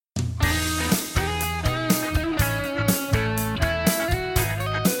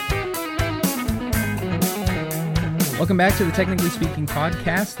Welcome back to the Technically Speaking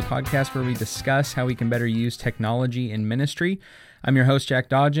podcast, the podcast where we discuss how we can better use technology in ministry. I'm your host, Jack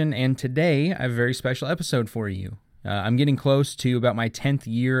Dodgen, and today I have a very special episode for you. I'm getting close to about my 10th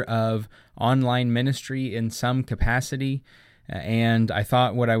year of online ministry in some capacity, and I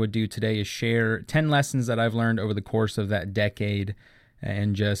thought what I would do today is share 10 lessons that I've learned over the course of that decade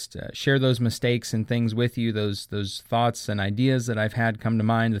and just share those mistakes and things with you, those thoughts and ideas that I've had come to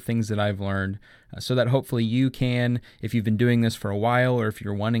mind, the things that I've learned, so that hopefully you can, if you've been doing this for a while or if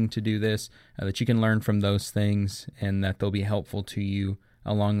you're wanting to do this, that you can learn from those things and that they'll be helpful to you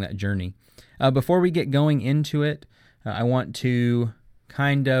along that journey. Before we get going into it, I want to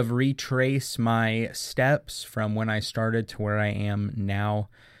kind of retrace my steps from when I started to where I am now,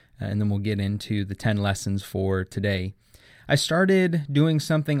 and then we'll get into the 10 lessons for today. I started doing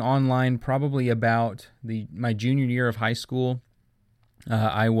something online probably about my junior year of high school.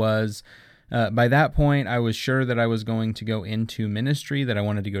 By that point, I was sure that I was going to go into ministry, that I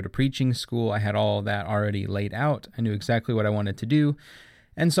wanted to go to preaching school. I had all that already laid out. I knew exactly what I wanted to do.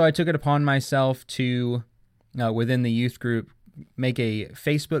 And so I took it upon myself to, within the youth group, make a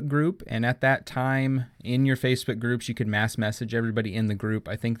Facebook group. And at that time, in your Facebook groups, you could mass message everybody in the group.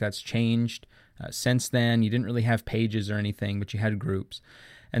 I think that's changed. Since then, you didn't really have pages or anything, but you had groups.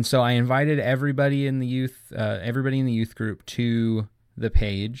 And so I invited everybody in the youth group to the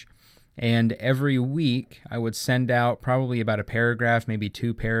page. And every week, I would send out probably about a paragraph, maybe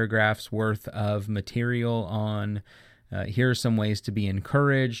 2 paragraphs worth of material on here are some ways to be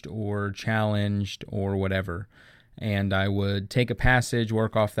encouraged or challenged or whatever. And I would take a passage,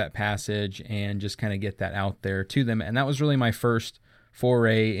 work off that passage, and just kind of get that out there to them. And that was really my first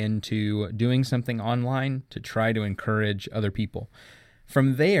foray into doing something online to try to encourage other people.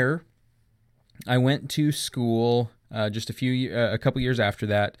 From there, I went to school just a couple years after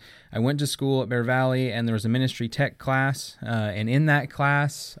that. I went to school at Bear Valley, and there was a ministry tech class. And in that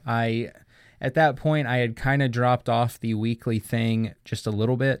class, at that point, I had kind of dropped off the weekly thing just a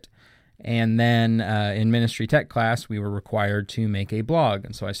little bit. And then in ministry tech class, we were required to make a blog.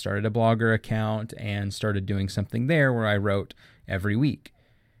 And so I started a Blogger account and started doing something there where I wrote every week.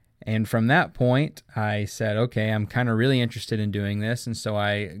 And from that point, I said, okay, I'm kind of really interested in doing this. And so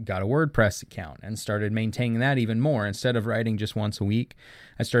I got a WordPress account and started maintaining that even more. Instead of writing just once a week,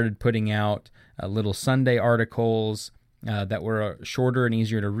 I started putting out little Sunday articles that were shorter and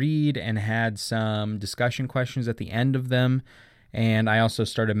easier to read and had some discussion questions at the end of them. And I also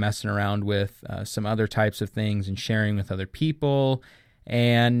started messing around with some other types of things and sharing with other people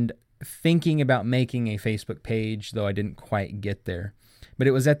and thinking about making a Facebook page, though I didn't quite get there. But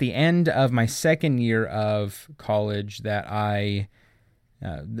it was at the end of my second year of college that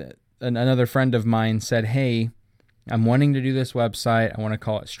another friend of mine said, hey, I'm wanting to do this website. I want to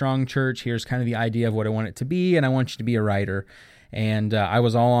call it Strong Church. Here's kind of the idea of what I want it to be, and I want you to be a writer. And I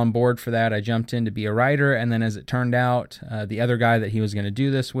was all on board for that. I jumped in to be a writer, and then as it turned out, the other guy that he was going to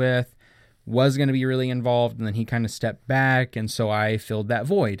do this with was going to be really involved, and then he kind of stepped back, and so I filled that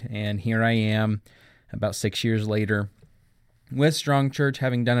void. And here I am about 6 years later with Strong Church,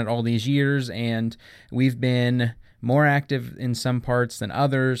 having done it all these years, and we've been more active in some parts than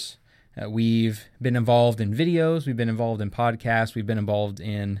others. We've been involved in videos, we've been involved in podcasts, we've been involved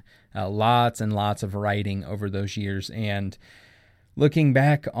in lots and lots of writing over those years. And looking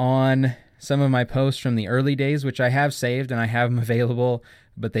back on some of my posts from the early days, which I have saved and I have them available,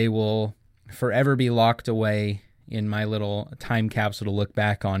 but they will forever be locked away in my little time capsule to look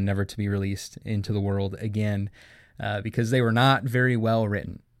back on, never to be released into the world again, because they were not very well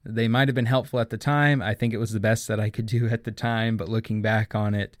written. They might have been helpful at the time. I think it was the best that I could do at the time, but looking back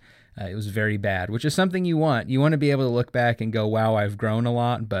on it, it was very bad, which is something you want. You want to be able to look back and go, wow, I've grown a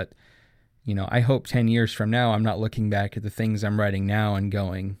lot, but I hope 10 years from now, I'm not looking back at the things I'm writing now and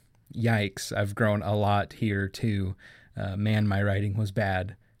going, yikes, I've grown a lot here too. Man, my writing was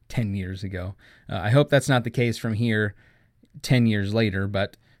bad 10 years ago. I hope that's not the case from here 10 years later,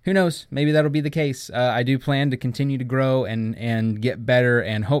 but who knows? Maybe that'll be the case. I do plan to continue to grow and get better,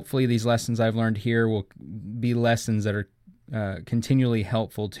 and hopefully these lessons I've learned here will be lessons that are continually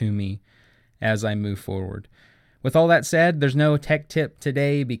helpful to me as I move forward. With all that said, there's no tech tip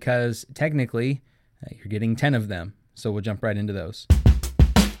today because technically you're getting 10 of them. So we'll jump right into those.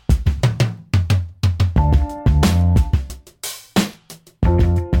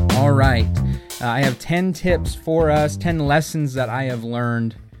 All right. I have 10 tips for us, 10 lessons that I have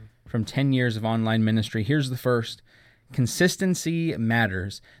learned from 10 years of online ministry. Here's the first. Consistency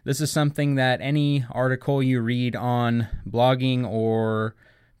matters. This is something that any article you read on blogging or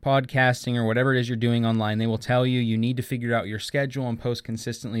podcasting or whatever it is you're doing online, they will tell you need to figure out your schedule and post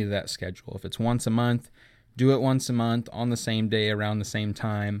consistently to that schedule. If it's once a month, do it once a month on the same day around the same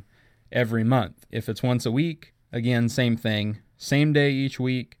time every month. If it's once a week, again, same thing, same day each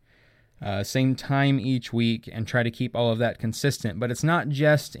week, same time each week, and try to keep all of that consistent. But it's not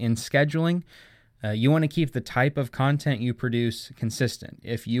just in scheduling. You want to keep the type of content you produce consistent.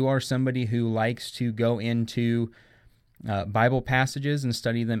 If you are somebody who likes to go into Bible passages and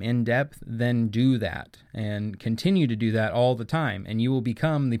study them in depth, then do that and continue to do that all the time. And you will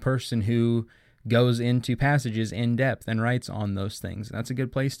become the person who goes into passages in depth and writes on those things. That's a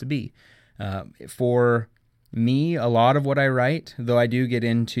good place to be. For me, a lot of what I write, though I do get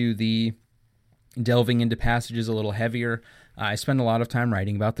into the delving into passages a little heavier, I spend a lot of time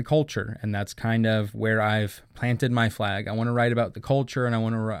writing about the culture, and that's kind of where I've planted my flag. I want to write about the culture, and I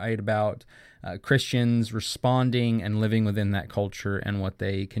want to write about Christians responding and living within that culture and what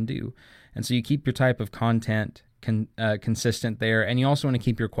they can do. And so you keep your type of content consistent there, and you also want to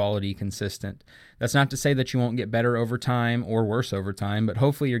keep your quality consistent. That's not to say that you won't get better over time or worse over time, but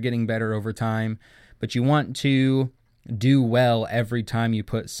hopefully you're getting better over time. But you want to do well every time you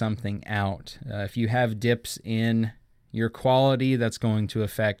put something out. If you have dips in your quality, that's going to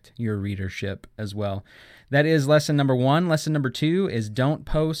affect your readership as well. That is lesson number 1. Lesson number 2 is don't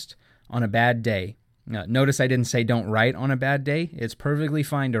post on a bad day. Now, notice I didn't say don't write on a bad day. It's perfectly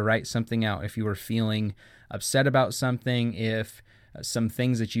fine to write something out if you are feeling upset about something, if some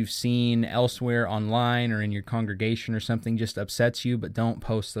things that you've seen elsewhere online or in your congregation or something just upsets you, but don't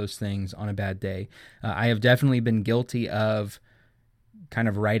post those things on a bad day. I have definitely been guilty of kind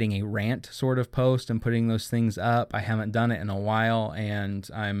of writing a rant sort of post and putting those things up. I haven't done it in a while, and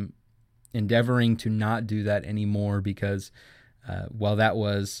I'm endeavoring to not do that anymore because, well,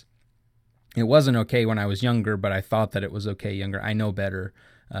 it wasn't okay when I was younger, but I thought that it was okay younger. I know better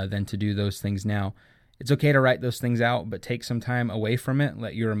than to do those things now. It's okay to write those things out, but take some time away from it.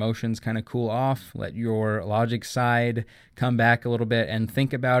 Let your emotions kind of cool off. Let your logic side come back a little bit and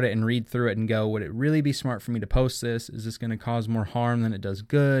think about it and read through it and go, would it really be smart for me to post this? Is this going to cause more harm than it does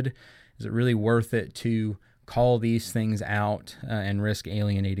good? Is it really worth it to call these things out and risk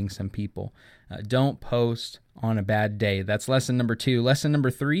alienating some people? Don't post on a bad day. That's lesson number 2. Lesson number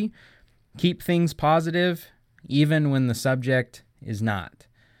 3, keep things positive even when the subject is not.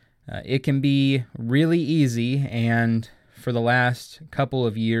 It can be really easy, and for the last couple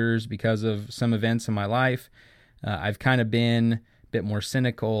of years, because of some events in my life, I've kind of been a bit more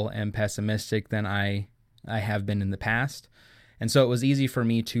cynical and pessimistic than I have been in the past. And so it was easy for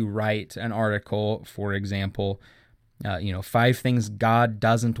me to write an article, for example, 5 things God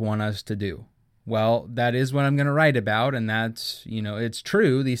doesn't want us to do. Well, that is what I'm going to write about, and that's, it's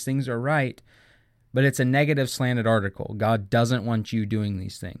true, these things are right. But it's a negative slanted article. God doesn't want you doing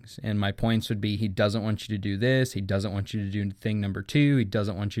these things. And my points would be, he doesn't want you to do this. He doesn't want you to do thing number 2. He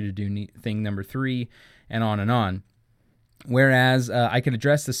doesn't want you to do thing number 3, and on and on. Whereas I could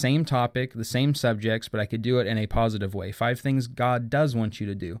address the same topic, the same subjects, but I could do it in a positive way. 5 things God does want you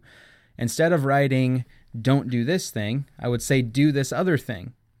to do. Instead of writing, don't do this thing, I would say, do this other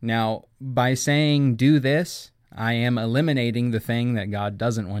thing. Now, by saying do this, I am eliminating the thing that God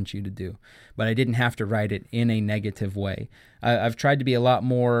doesn't want you to do, but I didn't have to write it in a negative way. I've tried to be a lot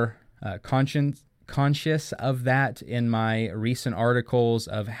more conscious of that in my recent articles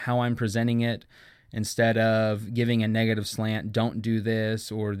of how I'm presenting it. Instead of giving a negative slant, don't do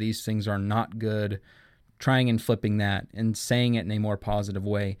this, or these things are not good, trying and flipping that and saying it in a more positive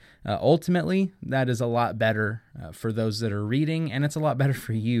way. Ultimately, that is a lot better for those that are reading, and it's a lot better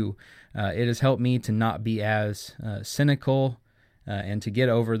for you. It has helped me to not be as cynical and to get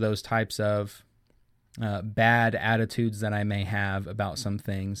over those types of bad attitudes that I may have about some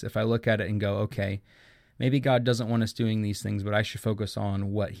things. If I look at it and go, okay, maybe God doesn't want us doing these things, but I should focus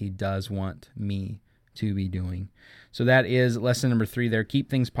on what he does want me to be doing. So that is lesson number 3 there. Keep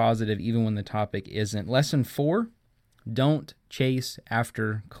things positive even when the topic isn't. Lesson 4, don't chase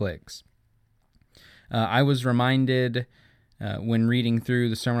after clicks. I was reminded when reading through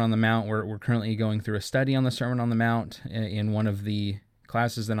the Sermon on the Mount, we're currently going through a study on the Sermon on the Mount in one of the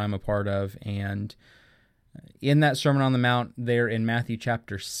classes that I'm a part of. And in that Sermon on the Mount there in Matthew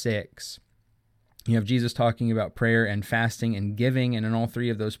chapter 6, you have Jesus talking about prayer and fasting and giving, and in all 3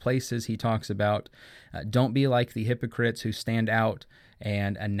 of those places, he talks about don't be like the hypocrites who stand out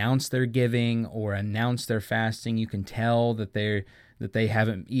and announce their giving or announce their fasting. You can tell that they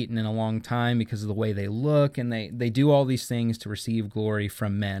haven't eaten in a long time because of the way they look, and they do all these things to receive glory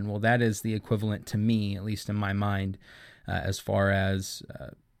from men. Well, that is the equivalent to me, at least in my mind, as far as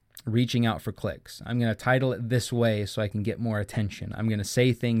reaching out for clicks. I'm going to title it this way so I can get more attention. I'm going to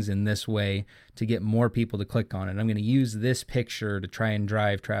say things in this way to get more people to click on it. I'm going to use this picture to try and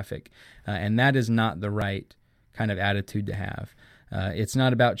drive traffic. And that is not the right kind of attitude to have. It's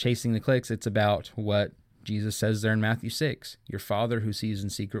not about chasing the clicks. It's about what Jesus says there in Matthew 6. Your Father who sees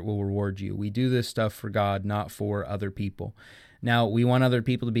in secret will reward you. We do this stuff for God, not for other people. Now, we want other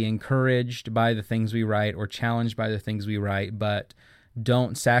people to be encouraged by the things we write or challenged by the things we write, but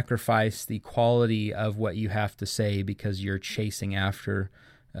don't sacrifice the quality of what you have to say because you're chasing after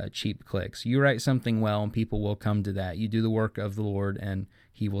cheap clicks. You write something well and people will come to that. You do the work of the Lord and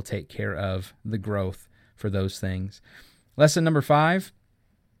He will take care of the growth for those things. Lesson number 5,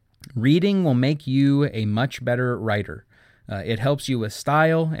 reading will make you a much better writer. It helps you with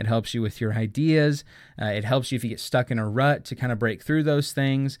style. It helps you with your ideas. It helps you if you get stuck in a rut to kind of break through those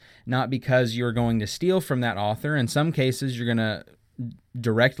things, not because you're going to steal from that author. In some cases, you're going to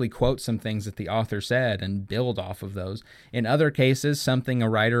directly quote some things that the author said and build off of those. In other cases, something a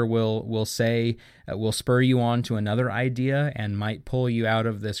writer will say will spur you on to another idea and might pull you out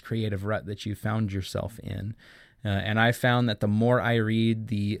of this creative rut that you found yourself in. And I found that the more I read,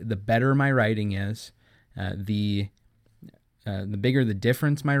 the better my writing is, the bigger the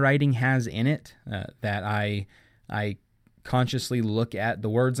difference my writing has in it, that I consciously look at the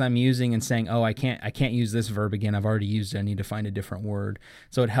words I'm using and saying, oh, I can't use this verb again. I've already used it. I need to find a different word.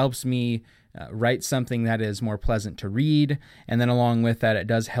 So it helps me write something that is more pleasant to read. And then along with that, it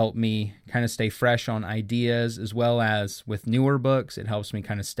does help me kind of stay fresh on ideas, as well as with newer books. It helps me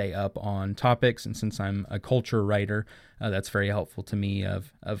kind of stay up on topics. And since I'm a culture writer, that's very helpful to me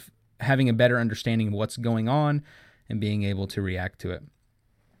of having a better understanding of what's going on and being able to react to it.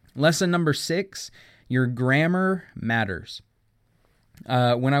 Lesson number 6, your grammar matters.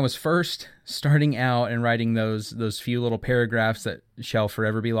 When I was first starting out and writing those few little paragraphs that shall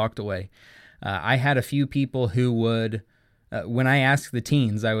forever be locked away, I had a few people who would, when I asked the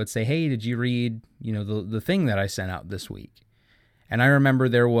teens, I would say, hey, did you read, the thing that I sent out this week? And I remember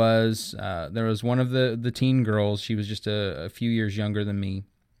there was one of the teen girls. She was just a few years younger than me.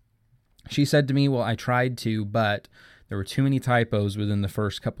 She said to me, well, I tried to, but there were too many typos within the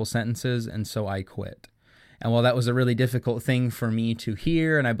first couple sentences, and so I quit. And while that was a really difficult thing for me to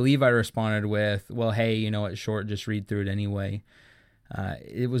hear, and I believe I responded with, well, hey, it's short, just read through it anyway.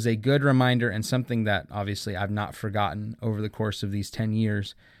 It was a good reminder and something that obviously I've not forgotten over the course of these 10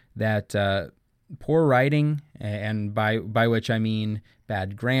 years, that poor writing, and by which I mean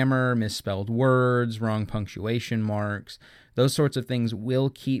bad grammar, misspelled words, wrong punctuation marks, those sorts of things will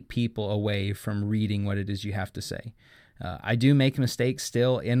keep people away from reading what it is you have to say. I do make mistakes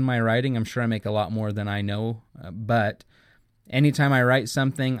still in my writing. I'm sure I make a lot more than I know, but anytime I write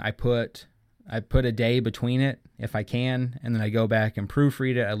something, I put a day between it if I can, and then I go back and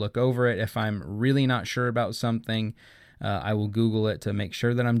proofread it. I look over it. If I'm really not sure about something, I will Google it to make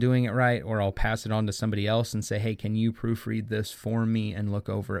sure that I'm doing it right, or I'll pass it on to somebody else and say, hey, can you proofread this for me and look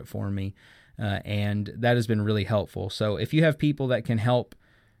over it for me? And that has been really helpful. So if you have people that can help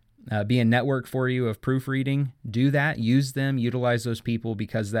be a network for you of proofreading, do that, use them, utilize those people,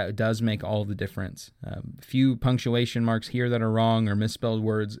 because that does make all the difference. Few punctuation marks here that are wrong or misspelled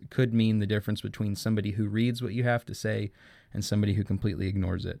words could mean the difference between somebody who reads what you have to say and somebody who completely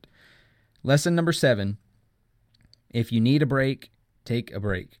ignores it. Lesson number 7, if you need a break, take a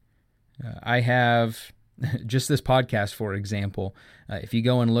break. I have just this podcast, for example. If you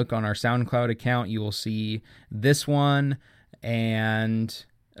go and look on our SoundCloud account, you will see this one and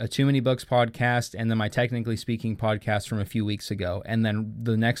a Too Many Books podcast, and then my Technically Speaking podcast from a few weeks ago. And then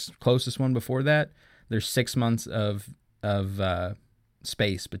the next closest one before that, there's 6 months of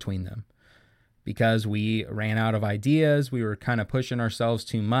space between them, because we ran out of ideas. We were kind of pushing ourselves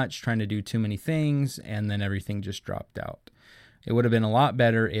too much, trying to do too many things, and then everything just dropped out. It would have been a lot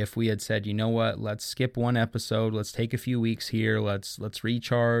better if we had said, you know what, let's skip one episode. Let's take a few weeks here. Let's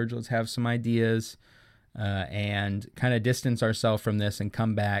recharge. Let's have some ideas. And kind of distance ourselves from this and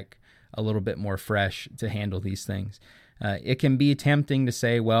come back a little bit more fresh to handle these things. It can be tempting to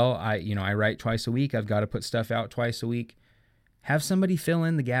say, well, I write twice a week. I've got to put stuff out twice a week. Have somebody fill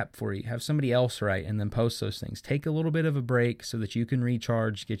in the gap for you. Have somebody else write and then post those things. Take a little bit of a break so that you can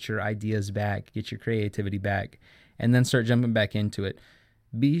recharge, get your ideas back, get your creativity back, and then start jumping back into it.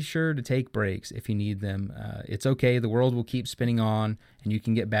 Be sure to take breaks if you need them. It's okay. The world will keep spinning on, and you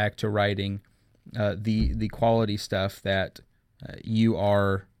can get back to writing the quality stuff that you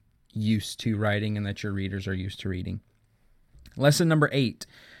are used to writing and that your readers are used to reading. Lesson number 8,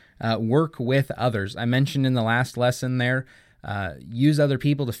 work with others. I mentioned in the last lesson there, Use other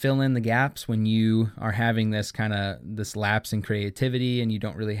people to fill in the gaps when you are having this lapse in creativity and you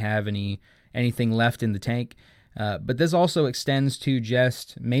don't really have anything left in the tank. But this also extends to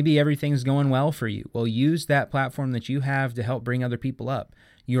just maybe everything's going well for you. Well, use that platform that you have to help bring other people up.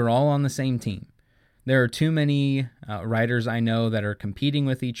 You're all on the same team. There are too many writers I know that are competing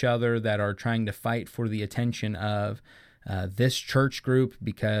with each other, that are trying to fight for the attention of this church group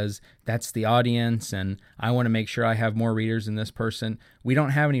because that's the audience, and I want to make sure I have more readers than this person. We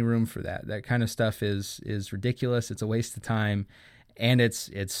don't have any room for that. That kind of stuff is ridiculous. It's a waste of time, and it's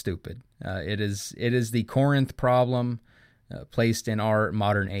stupid. It is the Corinth problem placed in our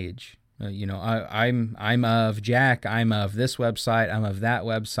modern age. I'm of Jack. I'm of this website. I'm of that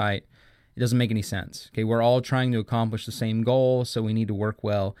website. It doesn't make any sense. Okay, we're all trying to accomplish the same goal, so we need to work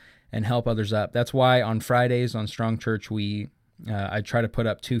well and help others up. That's why on Fridays on Strong Church, I try to put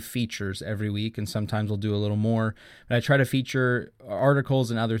up 2 features every week, and sometimes we'll do a little more. But I try to feature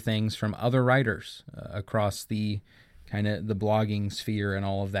articles and other things from other writers across the blogging sphere and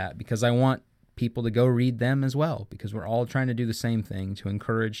all of that, because I want people to go read them as well, because we're all trying to do the same thing, to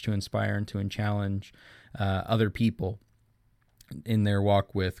encourage, to inspire, and to challenge other people in their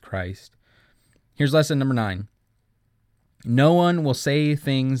walk with Christ. Here's lesson number 9. No one will say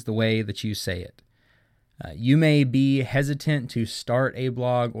things the way that you say it. You may be hesitant to start a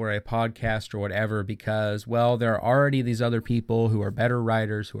blog or a podcast or whatever because, well, there are already these other people who are better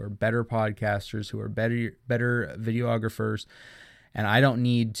writers, who are better podcasters, who are better videographers, and I don't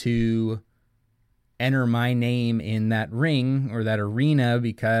need to enter my name in that ring or that arena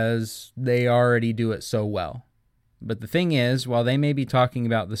because they already do it so well. But the thing is, while they may be talking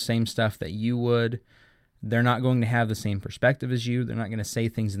about the same stuff that you would, they're not going to have the same perspective as you. They're not going to say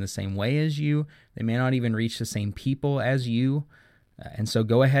things in the same way as you. They may not even reach the same people as you. And so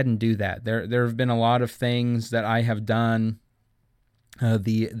go ahead and do that. There have been a lot of things that I have done.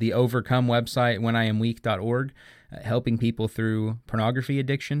 The Overcome website, whenIamweak.org, helping people through pornography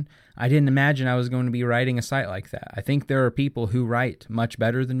addiction. I didn't imagine I was going to be writing a site like that. I think there are people who write much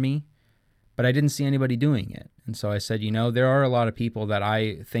better than me, but I didn't see anybody doing it. And so I said, there are a lot of people that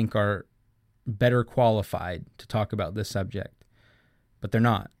I think are better qualified to talk about this subject, but they're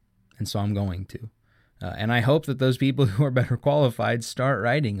not. And so I'm going to. And I hope that those people who are better qualified start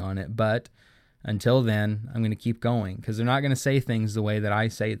writing on it. But until then, I'm going to keep going, because they're not going to say things the way that I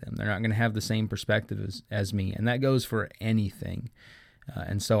say them. They're not going to have the same perspective as me. And that goes for anything.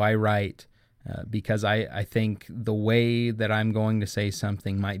 And so I write because I think the way that I'm going to say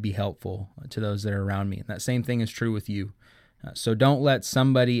something might be helpful to those that are around me. And that same thing is true with you. So don't let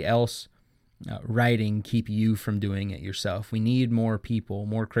somebody else writing keep you from doing it yourself. We need more people,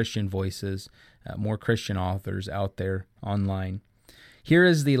 more Christian voices, more Christian authors out there online. Here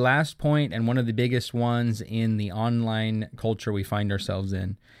is the last point, and one of the biggest ones in the online culture we find ourselves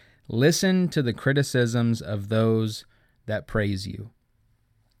in. Listen to the criticisms of those that praise you.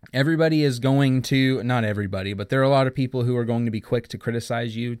 Everybody is going to, not everybody, but there are a lot of people who are going to be quick to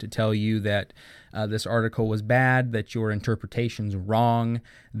criticize you, to tell you that this article was bad, that your interpretation's wrong,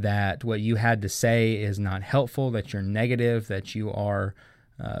 that what you had to say is not helpful, that you're negative, that you are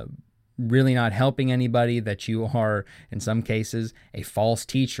really not helping anybody, that you are, in some cases, a false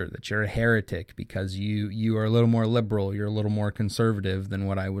teacher, that you're a heretic because you are a little more liberal, you're a little more conservative than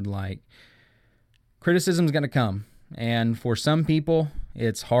what I would like. Criticism's going to come. And for some people,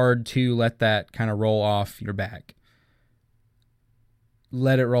 it's hard to let that kind of roll off your back.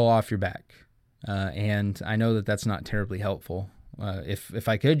 Let it roll off your back. And I know that that's not terribly helpful. If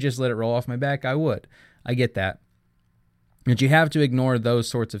I could just let it roll off my back, I would. I get that. But you have to ignore those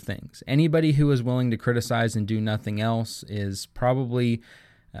sorts of things. Anybody who is willing to criticize and do nothing else is probably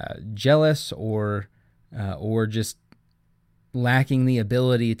jealous or just lacking the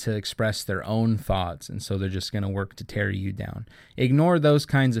ability to express their own thoughts, and so they're just going to work to tear you down. Ignore those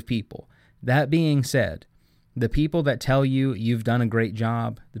kinds of people. That being said, the people that tell you you've done a great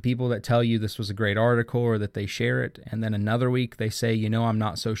job, the people that tell you this was a great article or that they share it, and then another week they say, I'm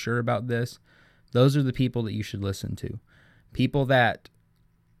not so sure about this, those are the people that you should listen to. People that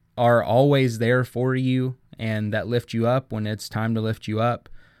are always there for you and that lift you up when it's time to lift you up,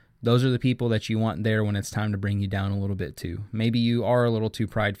 those are the people that you want there when it's time to bring you down a little bit too. Maybe you are a little too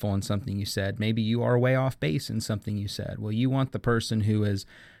prideful in something you said. Maybe you are way off base in something you said. Well, you want the person who is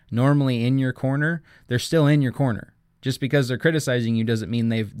normally in your corner. They're still in your corner. Just because they're criticizing you doesn't mean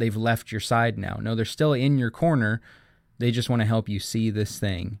they've left your side now. No, they're still in your corner. They just want to help you see this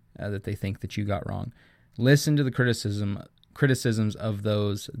thing that they think that you got wrong. Listen to the criticism criticisms of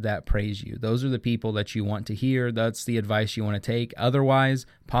those that praise you. Those are the people that you want to hear. That's the advice you want to take. Otherwise,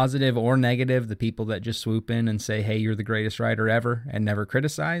 positive or negative, the people that just swoop in and say, hey, you're the greatest writer ever, and never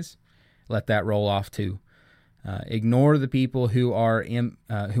criticize, let that roll off too. Ignore the people who are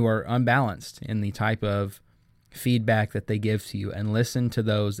unbalanced in the type of feedback that they give to you, and listen to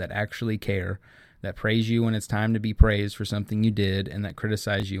those that actually care, that praise you when it's time to be praised for something you did, and that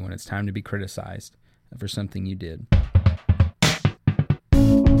criticize you when it's time to be criticized for something you did.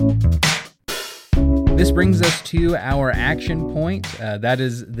 This brings us to our action point. That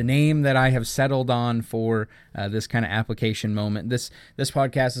is the name that I have settled on for this kind of application moment. This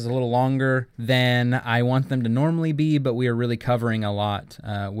podcast is a little longer than I want them to normally be, but we are really covering a lot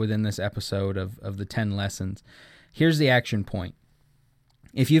within this episode of the 10 lessons. Here's the action point.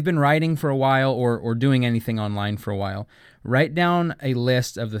 If you've been writing for a while or doing anything online for a while, write down a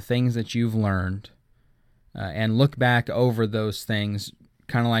list of the things that you've learned and look back over those things,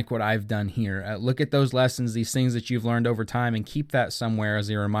 kind of like what I've done here. Look at those lessons, these things that you've learned over time, and keep that somewhere as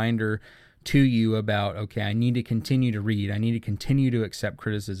a reminder to you about, okay, I need to continue to read. I need to continue to accept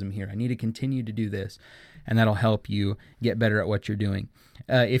criticism here. I need to continue to do this, and that'll help you get better at what you're doing.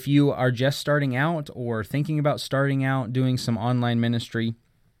 If you are just starting out or thinking about starting out doing some online ministry,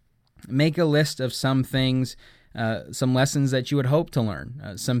 make a list of some things, some lessons that you would hope to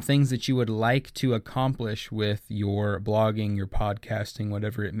learn, some things that you would like to accomplish with your blogging, your podcasting,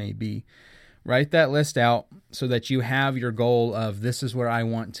 whatever it may be. Write that list out so that you have your goal of, this is where I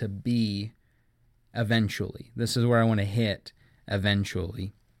want to be eventually. This is where I want to hit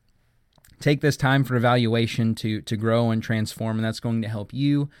eventually. Take this time for evaluation to grow and transform, and that's going to help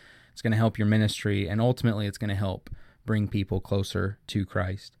you. It's going to help your ministry, and ultimately it's going to help bring people closer to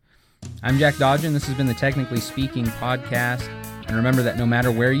Christ. I'm Jack Dodgen. This has been the Technically Speaking podcast. And remember that no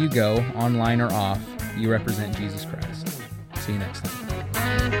matter where you go, online or off, you represent Jesus Christ. See you next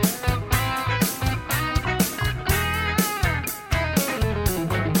time.